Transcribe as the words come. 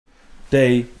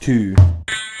Day 2.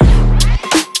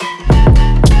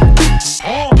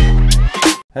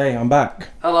 Hey, I'm back.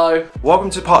 Hello. Welcome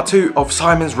to part 2 of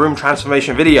Simon's room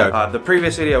transformation video. The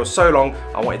previous video was so long,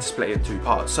 I wanted to split it in 2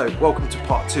 parts. So welcome to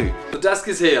part 2. The desk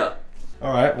is here.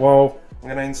 Alright, well, I'm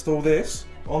going to install this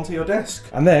onto your desk.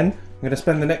 And then I'm going to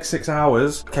spend the next 6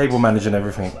 hours cable managing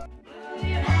everything.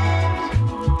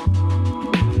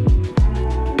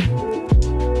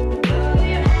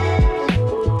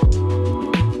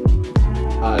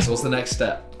 Alright, so what's the next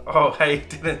step? Oh, hey,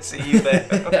 didn't see you there.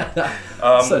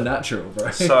 So natural, bro.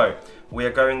 So, we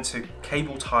are going to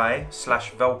cable tie /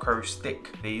 Velcro stick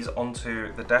these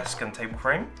onto the desk and table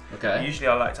frame. Okay. Usually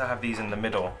I like to have these in the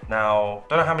middle. Now,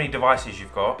 don't know how many devices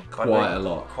you've got. Quite a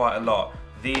lot. Quite a lot.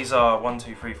 These are 1,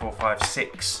 2, 3, 4, 5,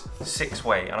 6. 6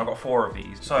 way, and I've got 4 of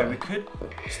these. So we could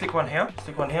stick one here,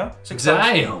 stick one here. 6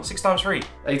 times 3.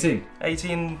 18.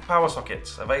 18 power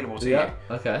sockets available to you.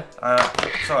 Okay.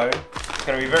 So, it's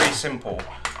going to be very simple.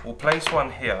 We'll place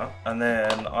one here, and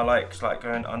then I like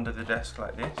going under the desk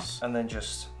like this, and then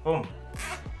just boom,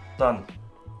 done.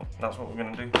 That's what we're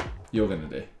gonna do. You're gonna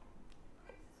do.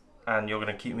 And you're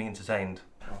gonna keep me entertained.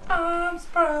 I'm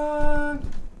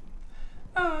sprung.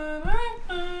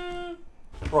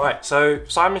 Right, so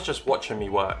Simon's just watching me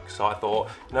work, so I thought,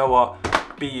 you know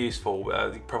what, be useful,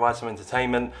 provide some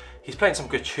entertainment. He's playing some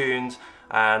good tunes,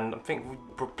 and I think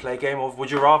we'll play a game of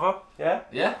Would You Rather? Yeah?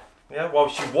 Yeah. Yeah,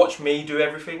 whilst you watch me do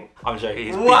everything. I'm joking.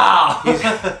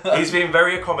 He's been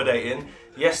very accommodating.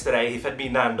 Yesterday, he fed me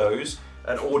Nando's,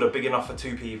 an order big enough for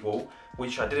 2 people,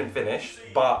 which I didn't finish,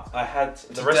 but I had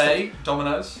the rest of...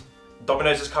 Domino's.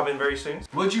 Domino's is coming very soon.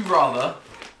 Would you rather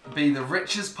be the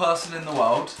richest person in the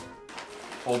world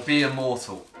or be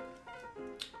immortal?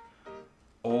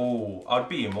 Oh, I'd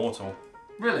be immortal.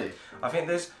 Really? I think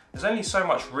there's only so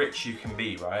much rich you can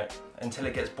be, right? Until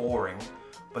it gets boring.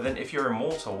 But then if you're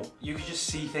immortal, you could just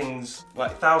see things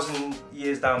like 1,000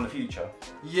 years down the future.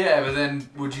 Yeah, but then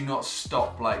would you not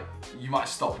stop, like, you might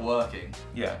stop working.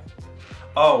 Yeah.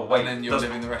 Oh, wait. And then you're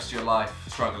living the rest of your life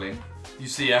struggling. You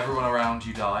see everyone around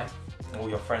you die. All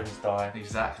your friends die.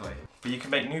 Exactly. But you can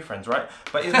make new friends, right?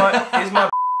 But here's my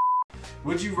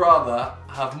Would you rather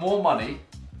have more money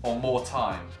or more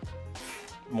time?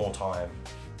 More time.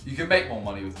 You can make more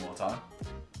money with more time.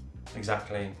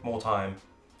 Exactly. More time.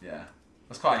 Yeah.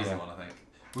 That's quite an easy one, I think.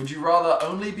 Would you rather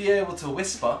only be able to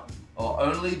whisper or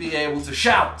only be able to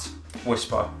shout?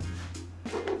 Whisper.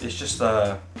 It's just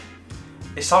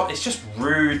it's just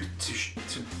rude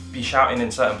to be shouting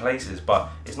in certain places, but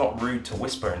it's not rude to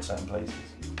whisper in certain places.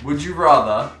 Would you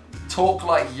rather talk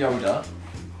like Yoda?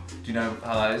 Do you know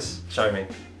how that is? Show me.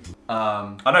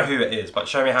 I know who it is, but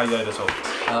show me how Yoda talks.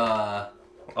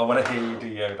 I want to hear you do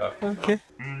Yoda. Okay.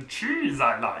 Cheese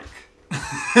I like.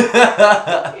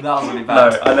 That was really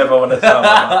bad. No, I never want to sound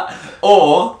like that.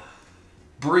 Or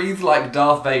breathe like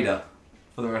Darth Vader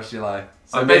for the rest of your life.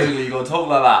 So basically, you got to talk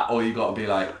like that, or you got to be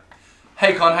like,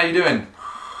 "Hey, Con, how you doing?"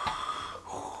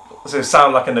 So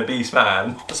sound like an obese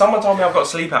man. Someone told me I've got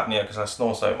sleep apnea because I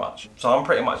snore so much. So I'm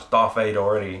pretty much Darth Vader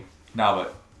already. No,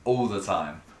 but all the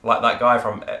time. Like that guy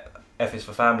from F is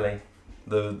for Family,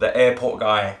 the airport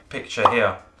guy. Picture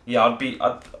here. Yeah,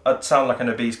 I'd sound like an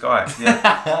obese guy.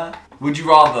 Yeah. Would you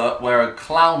rather wear a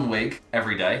clown wig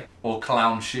every day or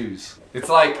clown shoes? It's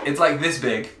like this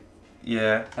big.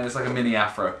 Yeah. And it's like a mini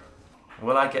afro.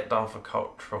 Will I get done for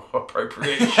cultural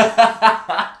appropriation?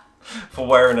 For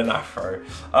wearing an afro?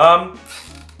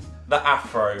 The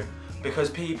afro, because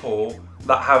people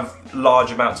that have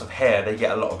large amounts of hair, they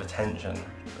get a lot of attention,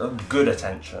 good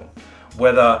attention.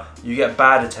 Whether you get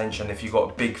bad attention if you've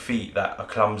got big feet that are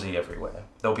clumsy everywhere.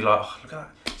 They'll be like, oh, look at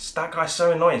that. That guy's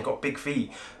so annoying, he's got big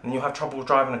feet. And you'll have trouble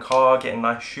driving a car, getting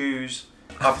nice shoes.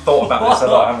 I've thought about this a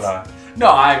lot, haven't I? No,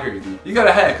 I agree with you. You got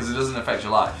a hair because it doesn't affect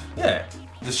your life. Yeah.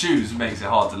 The shoes makes it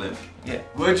hard to live. Yeah.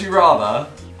 Would you rather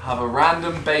have a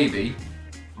random baby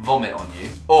vomit on you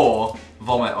or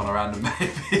vomit on a random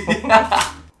baby?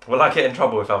 Will I get in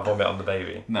trouble if I vomit on the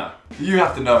baby? No. You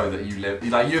have to know that you live,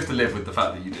 you have to live with the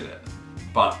fact that you did it.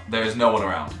 But there is no one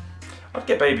around. I'd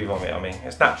get baby vomit on me,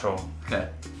 it's natural. Okay.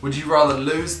 Would you rather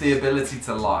lose the ability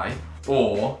to lie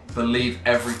or believe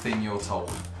everything you're told?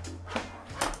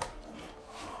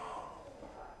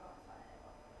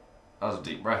 That was a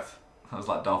deep breath. That was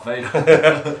like Darth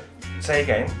Vader. Say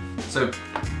again. So,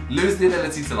 lose the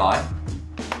ability to lie.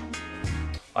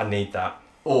 I need that.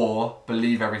 Or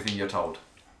believe everything you're told.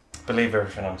 Believe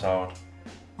everything I'm told.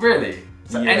 Really?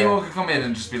 So yeah. Anyone could come in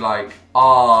and just be like,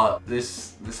 ah,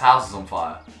 this house is on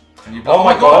fire. And you'd be like, oh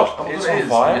my god, it's on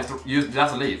fire. You'd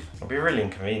have to leave. It'd be really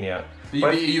inconvenient.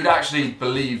 But you'd actually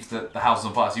believe that the house is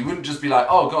on fire. So you wouldn't just be like,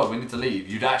 oh god, we need to leave.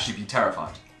 You'd actually be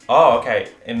terrified. Oh, okay.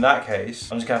 In that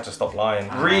case, I'm just gonna have to stop lying.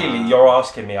 Really, you're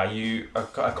asking me, are you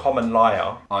a common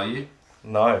liar? Are you?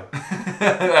 No.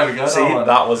 There we go. See,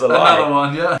 that was a lie. Another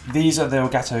one, yeah. These are the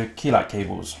Elgato key light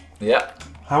cables. Yeah.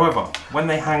 However, when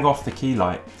they hang off the key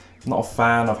light, I'm not a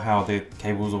fan of how the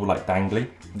cables are all like dangly.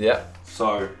 Yeah.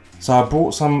 So I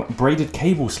bought some braided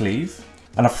cable sleeve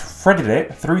and I've threaded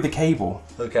it through the cable.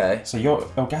 Okay. So your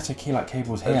Elgato key light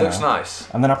cable's here. It looks now. nice.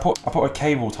 And then I put a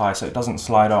cable tie so it doesn't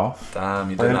slide off. Damn,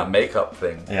 you're doing that makeup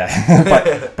thing.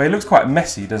 Yeah. but it looks quite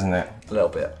messy, doesn't it? A little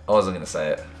bit. I wasn't going to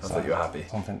say it. I thought you were happy.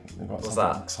 What's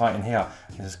that? Exciting here.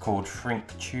 This is called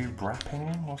shrink tube wrapping.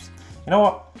 You know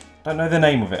what? Don't know the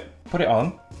name of it. Put it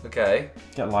on. Okay.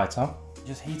 Get a lighter.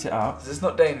 Just heat it up. Is this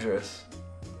not dangerous?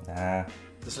 Nah.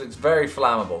 This looks very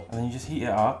flammable. And then you just heat it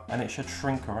up and it should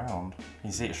shrink around.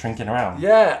 You see it shrinking around?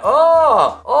 Yeah.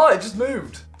 Oh, it just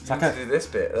moved. It's you like need to do this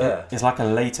bit there. It's like a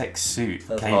latex suit.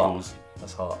 That's cables. Hot.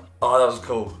 That's hot. Oh, that was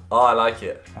cool. Oh, I like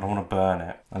it. I don't want to burn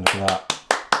it. And look at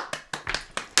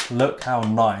that. Look how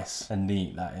nice and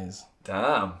neat that is.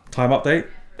 Damn. Time update?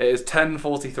 It is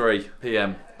 10:43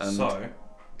 p.m. and so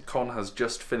Con has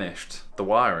just finished the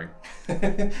wiring.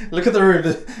 look at the room.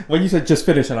 When you said just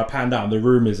finished and I panned down, the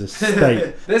room is a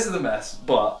state. This is a mess,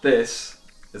 but this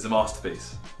is a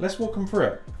masterpiece. Let's walk them through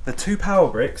it. The two power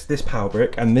bricks, this power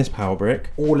brick and this power brick,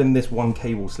 all in this one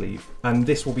cable sleeve. And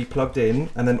this will be plugged in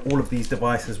and then all of these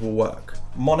devices will work.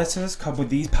 Monitors come with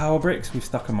these power bricks. We've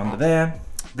stuck them under there.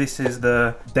 This is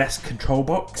the desk control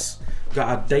box. We've got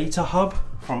our data hub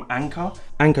from Anker.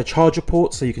 Anker charger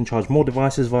port, so you can charge more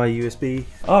devices via USB.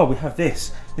 Oh, we have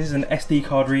this. This is an SD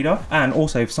card reader. And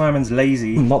also, if Simon's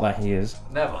lazy, not that he is.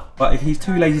 Never. But if he's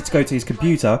too lazy to go to his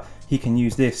computer, he can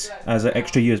use this as an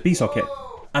extra USB socket.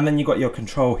 And then you got your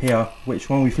control here, which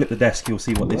when we flip the desk, you'll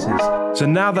see what this is. So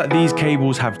now that these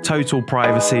cables have total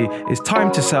privacy, it's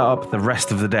time to set up the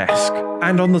rest of the desk.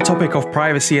 And on the topic of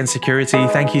privacy and security,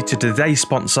 thank you to today's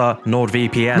sponsor,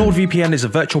 NordVPN. NordVPN is a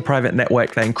virtual private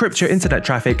network that encrypts your internet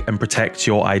traffic and protects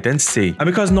your identity. And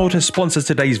because Nord has sponsored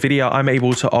today's video, I'm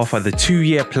able to offer the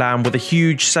 2-year plan with a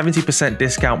huge 70%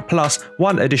 discount plus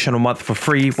 1 additional month for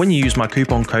free when you use my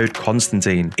coupon code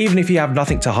Constantine. Even if you have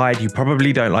nothing to hide, you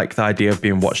probably don't like the idea of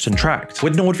being watched and tracked.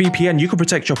 With NordVPN, you can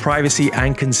protect your privacy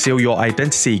and conceal your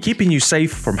identity, keeping you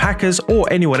safe from hackers or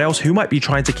anyone else who might be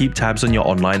trying to keep tabs on your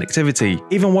online activity.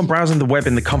 Even when browsing the web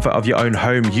in the comfort of your own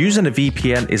home, using a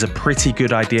VPN is a pretty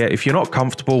good idea if you're not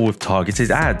comfortable with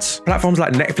targeted ads. Platforms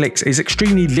like Netflix is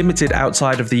extremely limited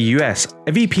outside of the US.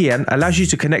 A VPN allows you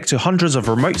to connect to hundreds of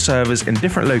remote servers in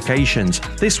different locations,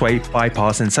 this way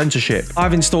bypassing censorship.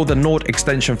 I've installed the Nord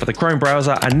extension for the Chrome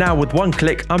browser, and now with one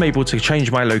click, I'm able to change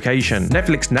my location.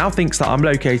 Netflix now thinks that I'm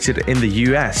located in the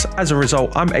US. As a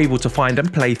result, I'm able to find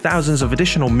and play thousands of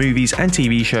additional movies and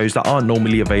TV shows that aren't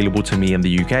normally available to me in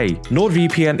the UK.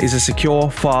 NordVPN is a secure,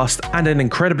 fast, and an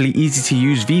incredibly easy to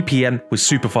use VPN with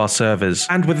super fast servers.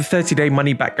 And with a 30-day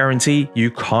money-back guarantee, you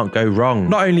can't go wrong.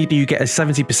 Not only do you get a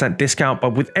 70% discount,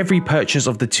 but with every purchase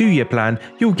of the 2-year plan,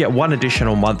 you'll get 1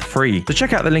 additional month free. So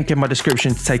check out the link in my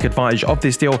description to take advantage of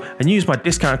this deal and use my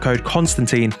discount code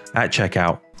Constantine at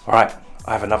checkout. All right.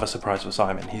 I have another surprise for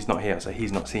Simon. He's not here, so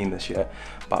he's not seen this yet.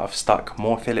 But I've stuck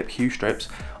more Philip Hue strips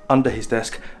under his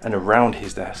desk and around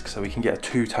his desk so we can get a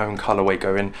 2-tone colorway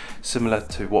going, similar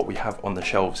to what we have on the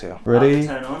shelves here. Ready?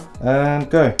 Turn on.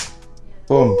 And go.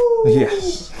 Boom. Ooh.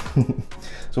 Yes.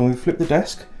 So when we flip the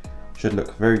desk, should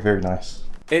look very, very nice.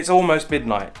 It's almost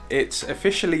midnight. It's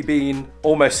officially been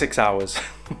almost 6 hours.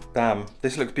 Damn,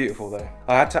 this looks beautiful though.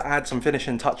 I had to add some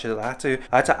finishing touches. I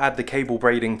had to add the cable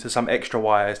braiding to some extra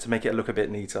wires to make it look a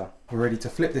bit neater. We're ready to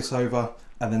flip this over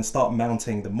and then start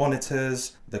mounting the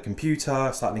monitors, the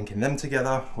computer, start linking them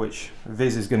together, which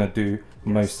Viz is gonna do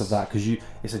most of that because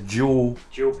it's a dual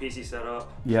PC setup.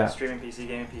 Yeah. Streaming PC,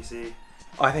 gaming PC.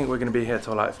 I think we're gonna be here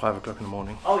till like 5 o'clock in the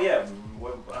morning. Oh yeah.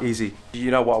 Easy.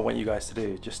 You know what I want you guys to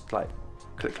do? Just like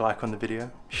click like on the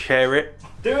video, share it.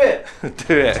 Do it!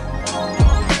 Do it.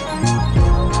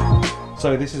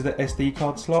 So this is the SD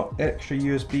card slot, extra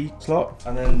USB slot,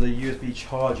 and then the USB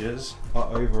chargers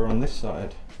are over on this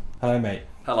side. Hello mate.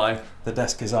 Hello. The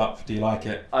desk is up, do you like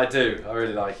it? I do, I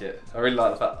really like it. I really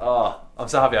like the fact, I'm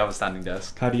so happy I have a standing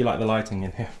desk. How do you like the lighting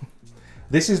in here?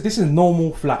 This is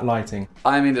normal flat lighting.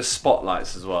 I mean the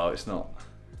spotlights as well, it's not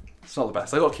the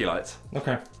best. I got key lights.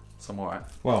 Okay. So I'm alright.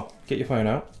 Well, get your phone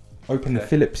out, open the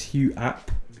Philips Hue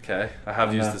app. Okay, I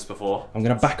have used this before. I'm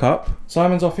gonna back up.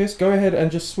 Simon's office, go ahead and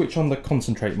just switch on the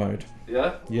concentrate mode.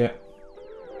 Yeah? Yeah.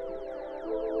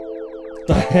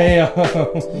 Damn!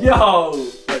 Yo!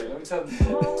 Wait, let me turn this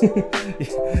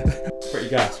on. Pretty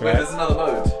gas, right? Wait, there's another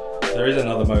mode. There is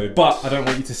another mode, but I don't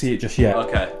want you to see it just yet.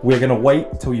 Okay. We're gonna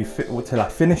wait till till I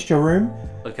finished your room.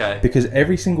 Okay. Because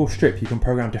every single strip you can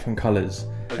program different colours,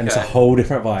 and it's a Okay. whole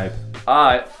different vibe.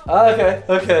 Alright. Okay.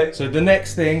 Okay. So the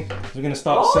next thing is we're gonna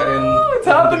start setting. Oh, it's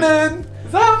happening!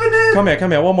 It's happening!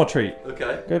 Come here, one more treat.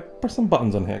 Okay. Go press some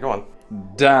buttons on here. Go on.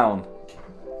 Down.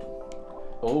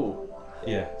 Oh.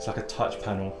 Yeah, it's like a touch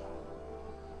panel.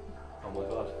 Oh my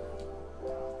god.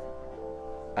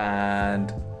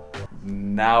 And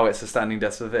now it's a standing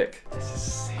desk for Vic. This is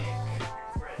sick.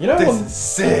 You know This what? is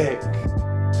sick.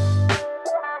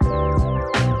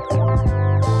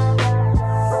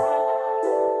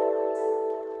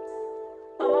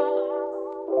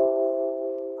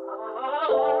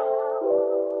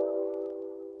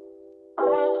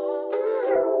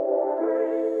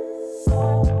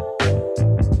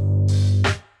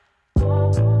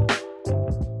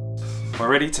 We're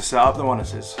ready to set up the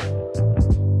monitors.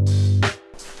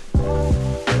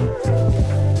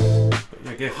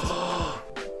 Your gift.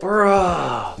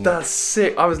 Bruh, that's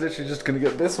sick. I was literally just gonna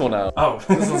get this one out. Oh,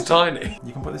 This one's tiny.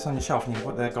 You can put this on your shelf and you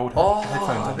can put the gold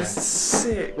headphones Oh, on this there. is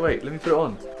sick. Wait, let me put it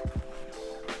on.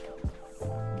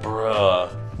 Bruh,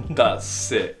 that's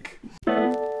sick.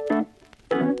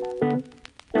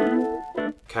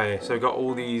 Okay, so we've got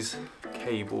all these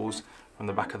cables from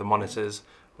the back of the monitors,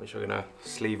 which we're gonna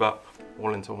sleeve up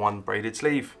all into one braided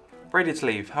sleeve. Braided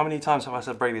sleeve. How many times have I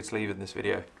said braided sleeve in this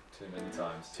video? Too many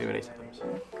times. Too many times.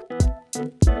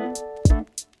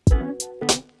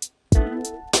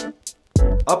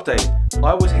 Update.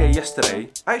 I was here yesterday.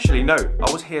 Actually, no,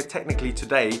 I was here technically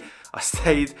today. I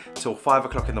stayed till 5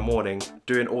 o'clock in the morning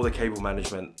doing all the cable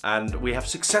management, and we have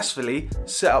successfully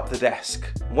set up the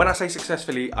desk. When I say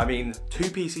successfully, I mean 2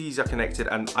 PCs are connected,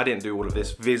 and I didn't do all of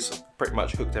this. Viz pretty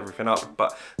much hooked everything up,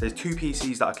 but there's 2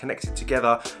 PCs that are connected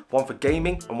together, one for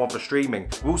gaming and one for streaming.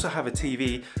 We also have a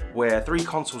TV where 3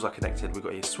 consoles are connected. We've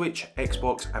got a Switch,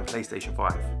 Xbox, and PlayStation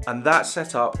 5. And that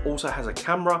setup also has a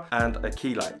camera and a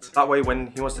key light. That way,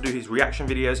 when he wants to do his reaction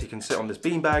videos, he can sit on this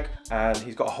beanbag, and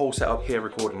he's got a whole setup here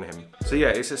recording him. So yeah,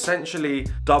 it's essentially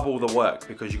double the work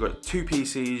because you've got 2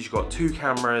 PCs, you've got 2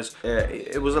 cameras.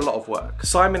 It was a lot of work.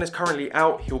 Simon is currently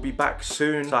out. He'll be back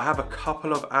soon. So I have a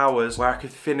couple of hours where I could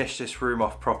finish this room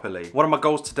off properly. One of my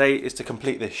goals today is to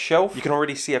complete this shelf. You can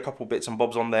already see a couple bits and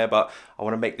bobs on there, but I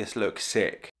want to make this look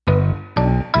sick.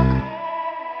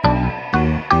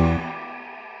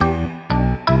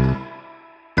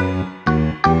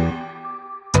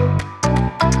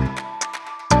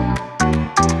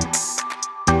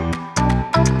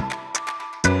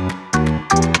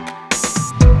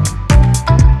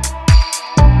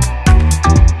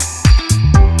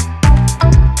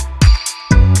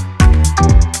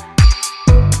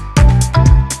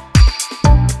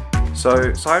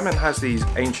 So Simon has these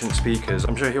ancient speakers.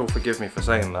 I'm sure he'll forgive me for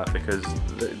saying that because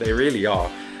they really are.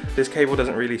 This cable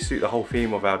doesn't really suit the whole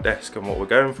theme of our desk and what we're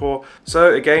going for.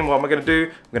 So again, what am I gonna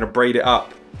do? I'm gonna braid it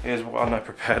up. Here's what I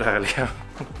prepared earlier.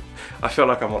 I feel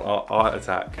like I'm on a heart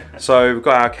attack. So we've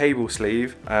got our cable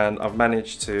sleeve and I've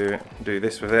managed to do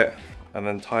this with it and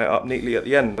then tie it up neatly at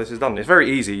the end. This is done. It's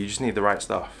very easy, you just need the right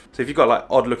stuff. So if you've got like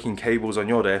odd looking cables on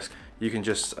your desk, you can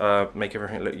just make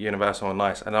everything look universal and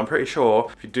nice. And I'm pretty sure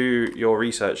if you do your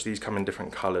research, these come in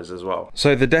different colors as well.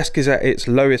 So the desk is at its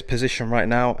lowest position right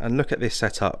now, and look at this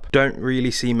setup. Don't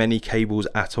really see many cables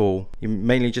at all. You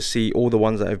mainly just see all the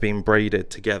ones that have been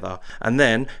braided together. And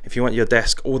then if you want your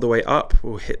desk all the way up,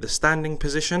 we'll hit the standing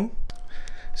position,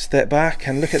 step back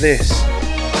and look at this.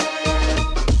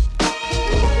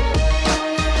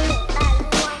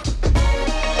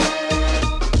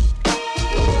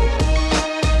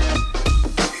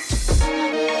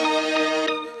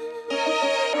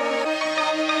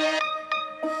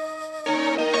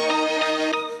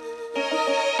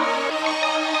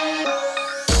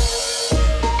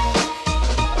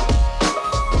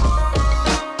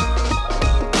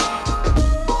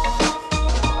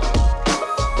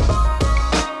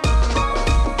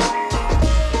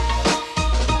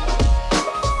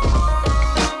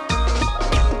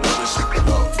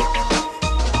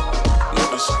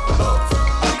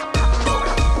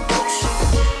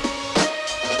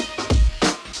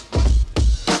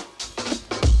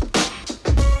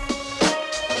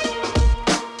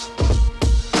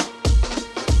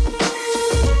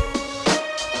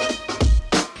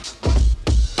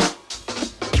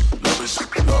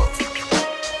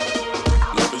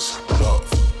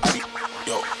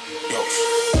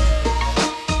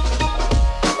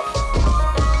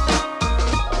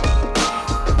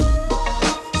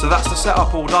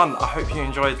 setup all done. I hope you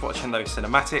enjoyed watching those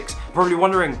cinematics. Probably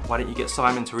wondering, why didn't you get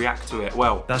Simon to react to it?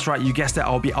 Well, That's right, you guessed it,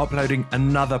 I'll be uploading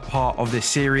another part of this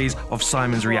series of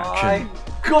Simon's reaction.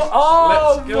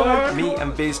 Let's go. me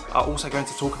and Biz are also going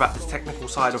to talk about the technical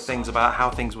side of things, about how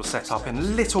things were set up in a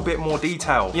little bit more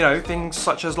detail. You know, things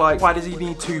such as like, why does he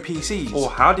need 2 PCs? Or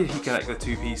how did he connect the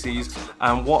 2 PCs?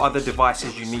 And what are the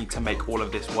devices you need to make all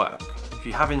of this work? If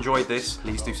you have enjoyed this,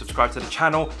 please do subscribe to the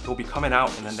channel. It will be coming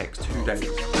out in the next 2 days.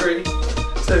 3, 2,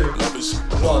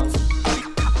 1.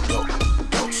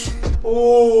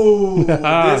 Oh,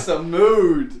 this a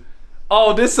mood.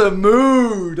 Oh, this a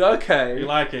mood. Okay. You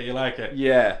like it, you like it.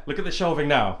 Yeah. Look at the shelving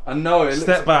now. I know it.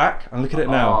 Step back and look at it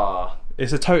now. Ah.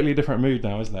 It's a totally different mood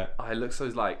now, isn't it? It looks so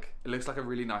like, it looks like a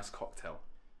really nice cocktail.